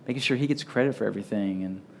making sure he gets credit for everything,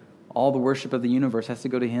 and all the worship of the universe has to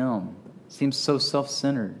go to him. Seems so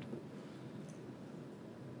self-centered.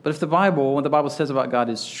 But if what the Bible says about God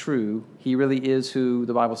is true, He really is who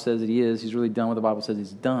the Bible says that He is, He's really done what the Bible says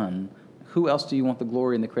He's done, who else do you want the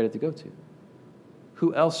glory and the credit to go to?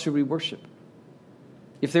 Who else should we worship?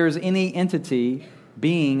 If there is any entity,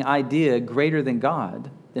 being, idea greater than God,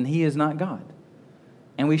 then He is not God.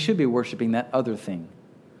 And we should be worshiping that other thing.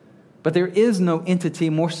 But there is no entity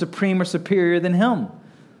more supreme or superior than Him.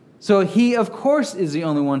 So He, of course, is the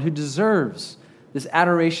only one who deserves this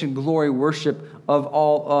adoration, glory, worship of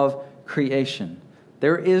all of creation.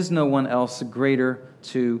 There is no one else greater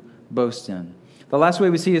to boast in. The last way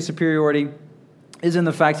we see His superiority is in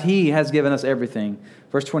the fact He has given us everything.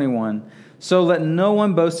 Verse 21, so let no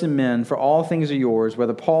one boast in men, for all things are yours,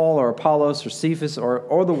 whether Paul or Apollos or Cephas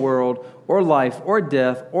or the world or life or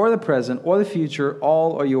death or the present or the future,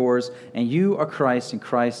 all are yours, and you are Christ, and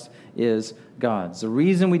Christ is God's. The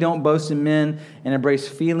reason we don't boast in men and embrace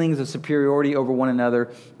feelings of superiority over one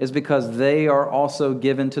another is because they are also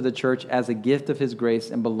given to the church as a gift of His grace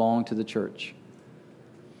and belong to the church.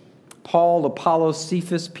 Paul, Apollos,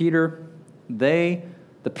 Cephas, Peter, the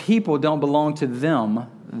people don't belong to them.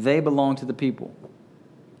 They belong to the people.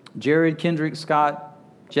 Jared, Kendrick, Scott,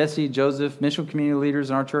 Jesse, Joseph, mission community leaders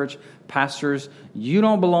in our church, pastors, you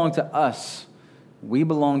don't belong to us. We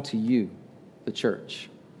belong to you, the church.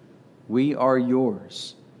 We are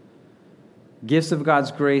yours. Gifts of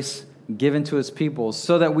God's grace given to His people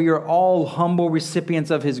so that we are all humble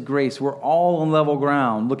recipients of His grace. We're all on level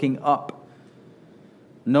ground looking up.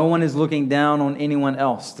 No one is looking down on anyone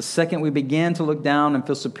else. The second we begin to look down and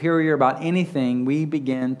feel superior about anything, we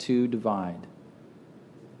begin to divide.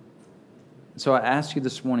 So I ask you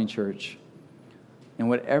this morning, church, in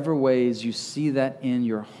whatever ways you see that in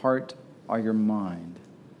your heart or your mind,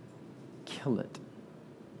 kill it.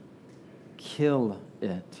 Kill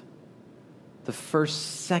it. The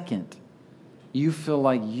first second you feel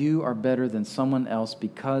like you are better than someone else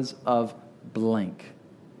because of blank,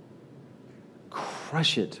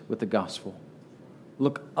 crush it with the gospel.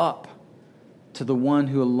 Look up to the one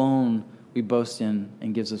who alone we boast in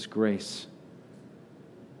and gives us grace.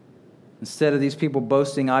 Instead of these people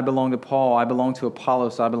boasting, I belong to Paul, I belong to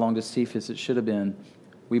Apollos, I belong to Cephas, it should have been,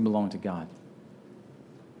 we belong to God.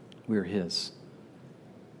 We are His.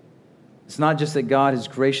 It's not just that God has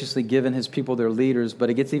graciously given His people their leaders, but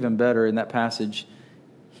it gets even better in that passage.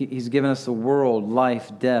 He's given us the world,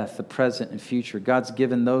 life, death, the present, and future. God's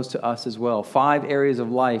given those to us as well. 5 areas of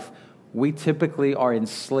life we typically are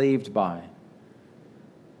enslaved by.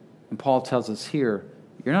 And Paul tells us here,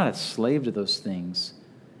 you're not a slave to those things.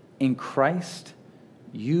 In Christ,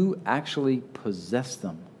 you actually possess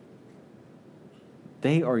them.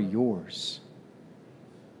 They are yours.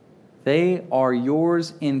 They are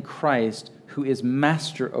yours in Christ, who is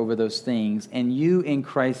master over those things, and you in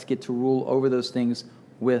Christ get to rule over those things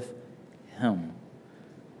with Him.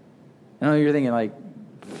 I know you're thinking, like,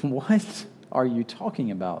 what are you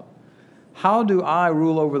talking about? How do I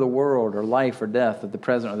rule over the world or life or death or the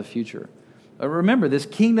present or the future? Remember, this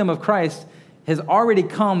kingdom of Christ has already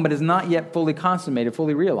come but is not yet fully consummated,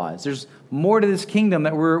 fully realized. There's more to this kingdom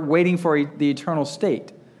that we're waiting for the eternal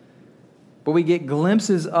state. But we get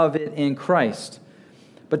glimpses of it in Christ.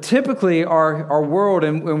 But typically our world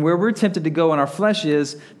and where we're tempted to go in our flesh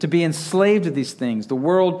is to be enslaved to these things. The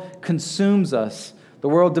world consumes us. The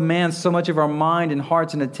world demands so much of our mind and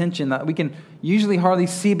hearts and attention that we can usually hardly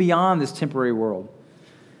see beyond this temporary world.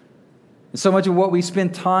 And so much of what we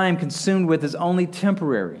spend time consumed with is only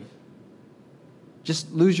temporary.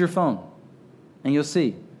 Just lose your phone and you'll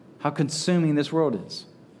see how consuming this world is.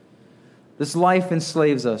 This life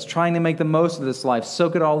enslaves us, trying to make the most of this life,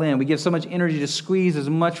 soak it all in. We give so much energy to squeeze as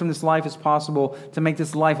much from this life as possible to make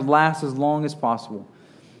this life last as long as possible.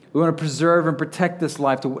 We want to preserve and protect this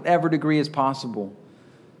life to whatever degree is possible.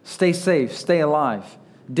 Stay safe, stay alive.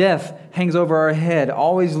 Death hangs over our head,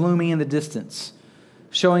 always looming in the distance.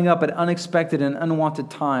 showing up at unexpected and unwanted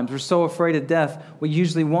times. We're so afraid of death, we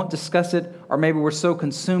usually won't discuss it, or maybe we're so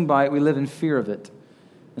consumed by it, we live in fear of it.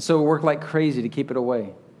 And so we work like crazy to keep it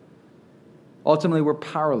away. Ultimately, we're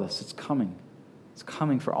powerless. It's coming. It's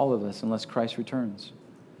coming for all of us unless Christ returns.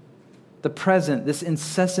 The present, this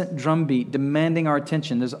incessant drumbeat demanding our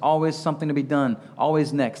attention. There's always something to be done.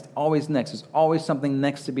 Always next. Always next. There's always something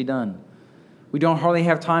next to be done. We don't hardly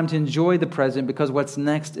have time to enjoy the present because what's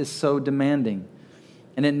next is so demanding.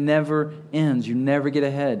 And it never ends. You never get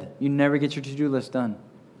ahead. You never get your to-do list done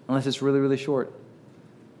unless it's really, really short.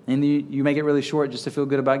 And you make it really short just to feel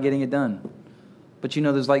good about getting it done. But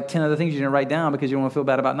there's like 10 other things you didn't write down because you don't want to feel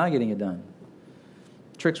bad about not getting it done.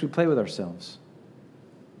 Tricks we play with ourselves.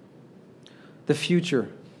 The future.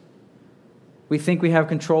 We think we have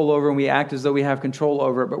control over and we act as though we have control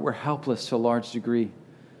over it, but we're helpless to a large degree.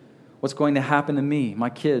 What's going to happen to me, my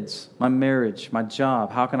kids, my marriage, my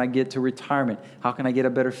job? How can I get to retirement? How can I get a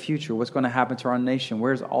better future? What's going to happen to our nation?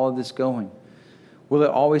 Where's all of this going? Will it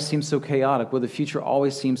always seem so chaotic? Will the future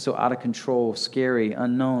always seem so out of control, scary,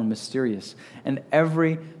 unknown, mysterious? And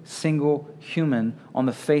every single human on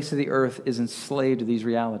the face of the earth is enslaved to these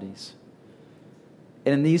realities.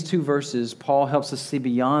 And in these two verses, Paul helps us see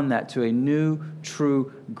beyond that to a new,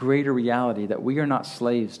 true, greater reality that we are not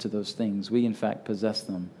slaves to those things. We, in fact, possess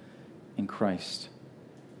them in Christ.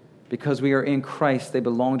 Because we are in Christ, they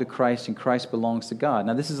belong to Christ, and Christ belongs to God.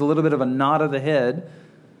 Now, this is a little bit of a nod of the head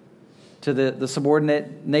to the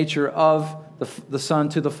subordinate nature of the Son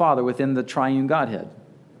to the Father within the triune Godhead.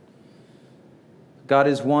 God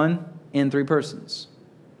is one in three persons.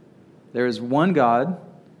 There is one God,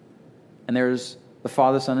 and there's the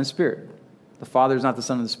Father, Son, and Spirit. The Father is not the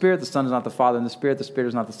Son of the Spirit, the Son is not the Father and the Spirit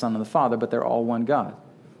is not the Son and the Father, but they're all one God.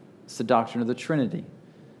 It's the doctrine of the Trinity.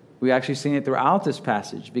 We've actually seen it throughout this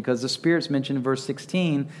passage because the Spirit's mentioned in verse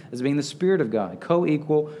 16 as being the Spirit of God,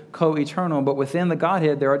 co-equal, co-eternal, but within the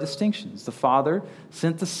Godhead there are distinctions. The Father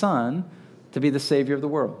sent the Son to be the Savior of the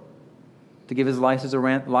world, to give his life as a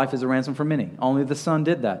ransom for many. Only the Son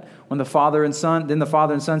did that. Then the Father and Son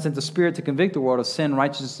sent the Spirit to convict the world of sin,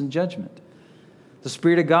 righteousness, and judgment. The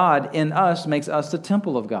Spirit of God in us makes us the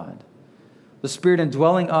temple of God. The Spirit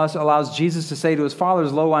indwelling us allows Jesus to say to his Father,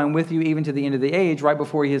 "Lo, I am with you even to the end of the age," right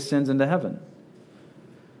before he ascends into heaven.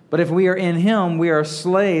 But if we are in him, we are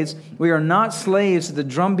slaves. We are not slaves to the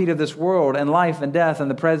drumbeat of this world and life and death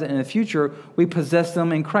and the present and the future. We possess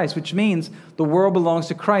them in Christ, which means the world belongs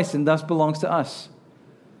to Christ and thus belongs to us.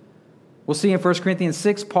 We'll see in 1 Corinthians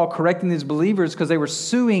 6, Paul correcting these believers because they were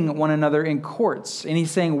suing one another in courts. And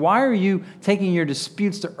he's saying, why are you taking your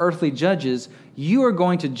disputes to earthly judges? You are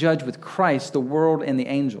going to judge with Christ the world and the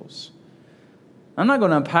angels. I'm not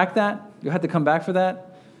going to unpack that. You'll have to come back for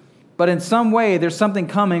that. But in some way, there's something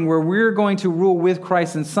coming where we're going to rule with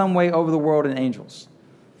Christ in some way over the world and angels.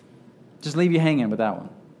 Just leave you hanging with that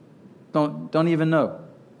one. Don't even know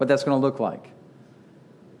what that's going to look like.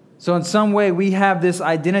 So in some way, we have this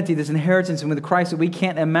identity, this inheritance with Christ that we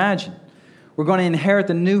can't imagine. We're going to inherit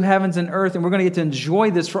the new heavens and earth, and we're going to get to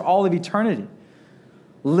enjoy this for all of eternity.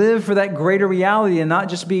 Live for that greater reality and not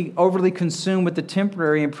just be overly consumed with the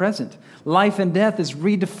temporary and present. Life and death is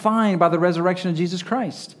redefined by the resurrection of Jesus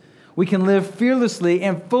Christ. We can live fearlessly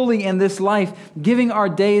and fully in this life, giving our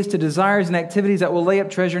days to desires and activities that will lay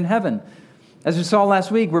up treasure in heaven. As we saw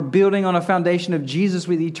last week, we're building on a foundation of Jesus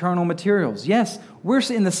with eternal materials. Yes, we're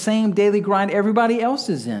in the same daily grind everybody else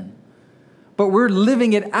is in. But we're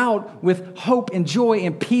living it out with hope and joy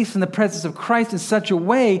and peace in the presence of Christ in such a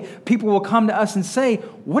way, people will come to us and say,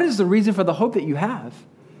 what is the reason for the hope that you have?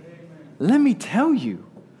 Amen. Let me tell you.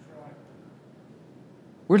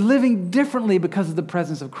 We're living differently because of the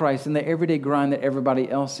presence of Christ in the everyday grind that everybody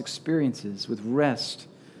else experiences with rest.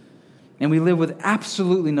 And we live with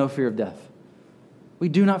absolutely no fear of death. We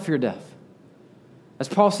do not fear death. As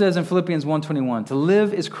Paul says in Philippians 1:21, to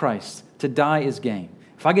live is Christ, to die is gain.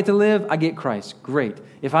 If I get to live, I get Christ. Great.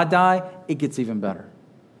 If I die, it gets even better.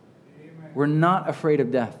 Amen. We're not afraid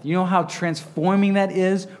of death. You know how transforming that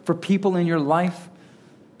is for people in your life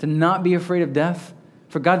to not be afraid of death?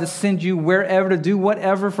 For God to send you wherever to do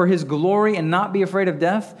whatever for his glory and not be afraid of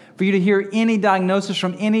death? For you to hear any diagnosis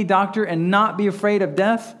from any doctor and not be afraid of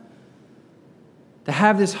death? To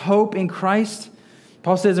have this hope in Christ?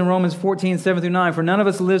 Paul says in Romans 14:7-9, for none of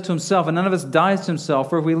us lives to himself, and none of us dies to himself.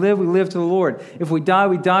 For if we live, we live to the Lord. If we die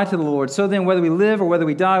to the Lord. So then, whether we live or whether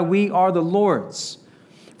we die, we are the Lord's.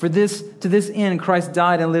 To this end, Christ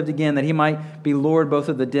died and lived again, that he might be Lord both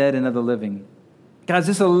of the dead and of the living. Guys,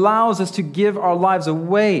 this allows us to give our lives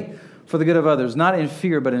away for the good of others, not in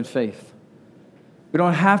fear, but in faith. We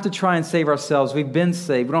don't have to try and save ourselves. We've been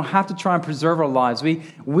saved. We don't have to try and preserve our lives. We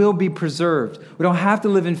will be preserved. We don't have to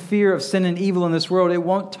live in fear of sin and evil in this world. It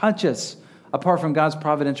won't touch us apart from God's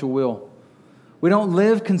providential will. We don't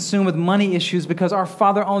live consumed with money issues because our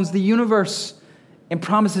Father owns the universe and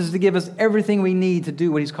promises to give us everything we need to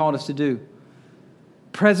do what He's called us to do.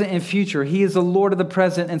 Present and future. He is the Lord of the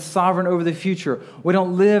present and sovereign over the future. We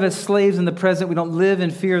don't live as slaves in the present. We don't live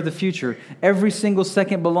in fear of the future. Every single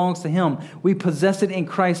second belongs to Him. We possess it in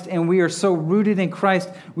Christ, and we are so rooted in Christ,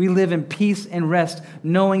 we live in peace and rest,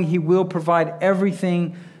 knowing He will provide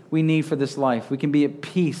everything we need for this life. We can be at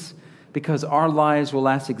peace because our lives will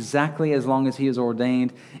last exactly as long as He has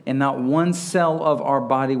ordained, and not one cell of our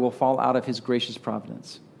body will fall out of His gracious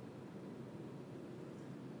providence.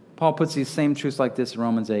 Paul puts these same truths like this in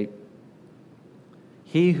Romans 8.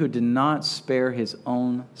 He who did not spare His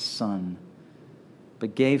own Son,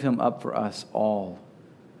 but gave Him up for us all,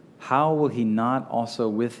 how will He not also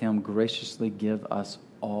with Him graciously give us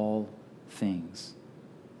all things?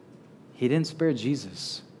 He didn't spare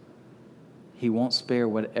Jesus. He won't spare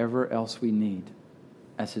whatever else we need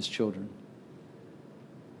as His children.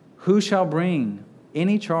 Who shall bring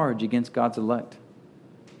any charge against God's elect?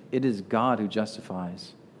 It is God who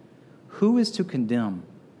justifies. Who is to condemn?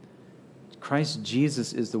 Christ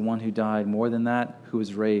Jesus is the one who died, more than that, who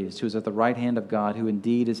was raised, who is at the right hand of God, who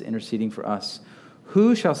indeed is interceding for us.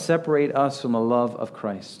 Who shall separate us from the love of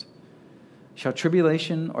Christ? Shall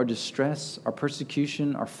tribulation or distress or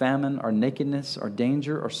persecution or famine or nakedness or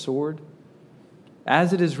danger or sword?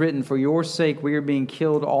 As it is written, for your sake we are being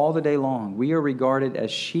killed all the day long. We are regarded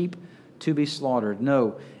as sheep to be slaughtered.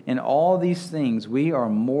 No, in all these things we are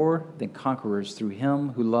more than conquerors through Him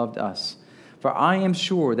who loved us. For I am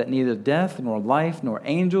sure that neither death, nor life, nor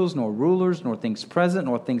angels, nor rulers, nor things present,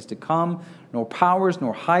 nor things to come, nor powers,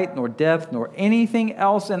 nor height, nor depth, nor anything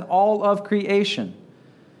else in all of creation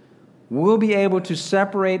will be able to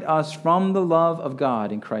separate us from the love of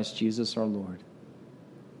God in Christ Jesus our Lord.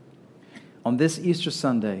 On this Easter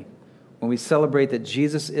Sunday, when we celebrate that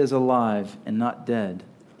Jesus is alive and not dead,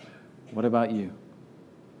 what about you?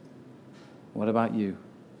 What about you?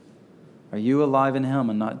 Are you alive in Him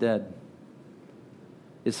and not dead?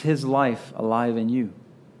 Is His life alive in you?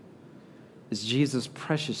 Is Jesus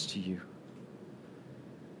precious to you?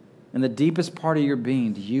 In the deepest part of your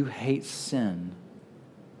being, do you hate sin?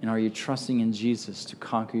 And are you trusting in Jesus to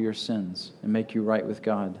conquer your sins and make you right with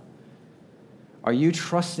God? Are you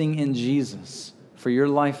trusting in Jesus for your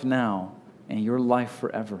life now and your life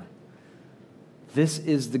forever? This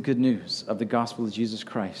is the good news of the gospel of Jesus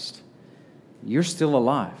Christ. You're still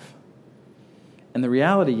alive. And the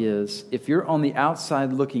reality is, if you're on the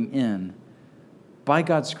outside looking in, by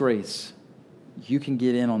God's grace, you can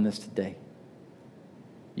get in on this today.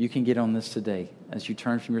 You can get on this today as you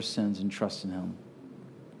turn from your sins and trust in Him.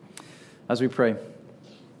 As we pray,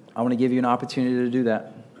 I want to give you an opportunity to do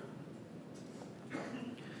that.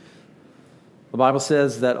 The Bible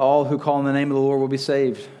says that all who call on the name of the Lord will be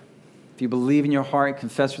saved. If you believe in your heart,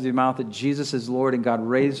 confess with your mouth that Jesus is Lord and God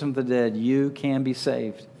raised Him from the dead, you can be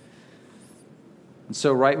saved. And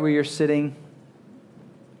so right where you're sitting,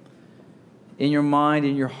 in your mind,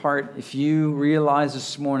 in your heart, if you realize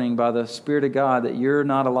this morning by the Spirit of God that you're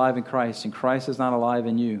not alive in Christ and Christ is not alive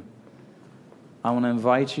in you, I want to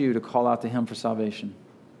invite you to call out to Him for salvation.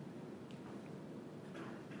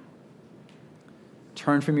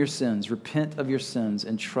 Turn from your sins, repent of your sins,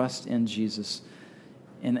 and trust in Jesus.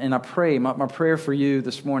 And I pray, my prayer for you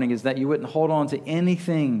this morning is that you wouldn't hold on to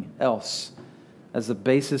anything else as the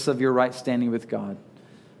basis of your right standing with God.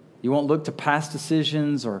 You won't look to past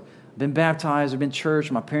decisions or been baptized or been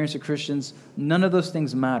church, my parents are Christians. None of those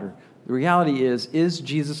things matter. The reality is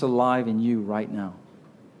Jesus alive in you right now?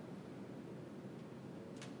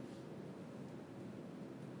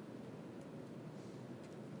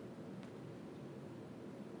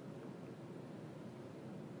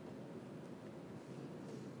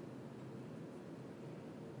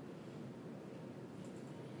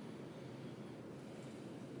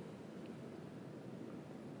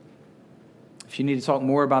 If you need to talk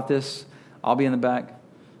more about this, I'll be in the back.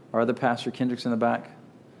 Our other pastor, Kendrick's in the back.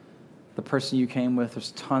 The person you came with,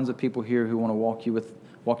 there's tons of people here who want to walk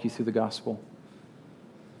you through the gospel.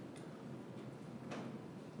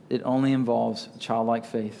 It only involves childlike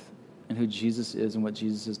faith in who Jesus is and what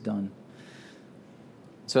Jesus has done.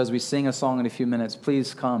 So as we sing a song in a few minutes,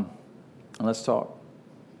 please come and let's talk.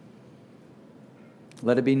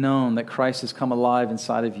 Let it be known that Christ has come alive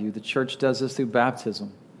inside of you. The church does this through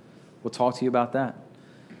baptism. We'll talk to you about that.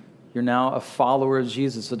 You're now a follower of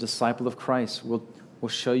Jesus, a disciple of Christ. We'll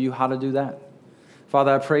show you how to do that.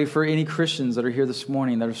 Father, I pray for any Christians that are here this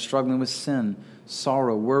morning that are struggling with sin,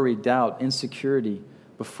 sorrow, worry, doubt, insecurity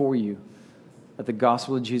before you, that the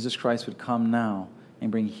gospel of Jesus Christ would come now and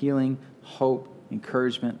bring healing, hope,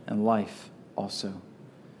 encouragement, and life also.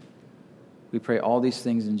 We pray all these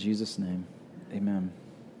things in Jesus' name. Amen.